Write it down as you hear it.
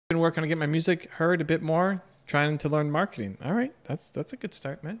been working on getting my music heard a bit more, trying to learn marketing. All right, that's a good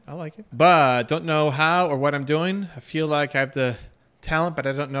start, man. I like it. But don't know how or what I'm doing. I feel like I have the talent, but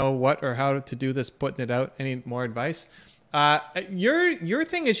I don't know what or how to do this, putting it out. Any more advice? Your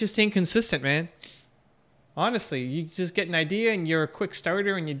thing is just staying consistent, man. Honestly, you just get an idea and you're a quick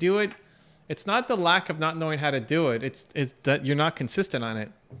starter and you do it. It's not the lack of not knowing how to do it. It's that you're not consistent on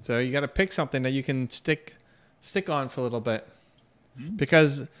it. So you got to pick something that you can stick on for a little bit.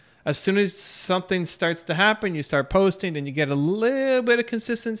 Because as soon as something starts to happen, you start posting and you get a little bit of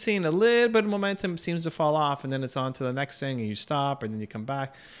consistency and a little bit of momentum seems to fall off. And then it's on to the next thing and you stop and then you come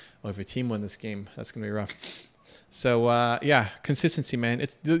back. Well, if your team won this game, that's going to be rough. So, yeah, consistency, man.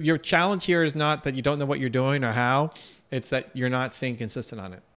 Your challenge here is not that you don't know what you're doing or how. It's that you're not staying consistent on it.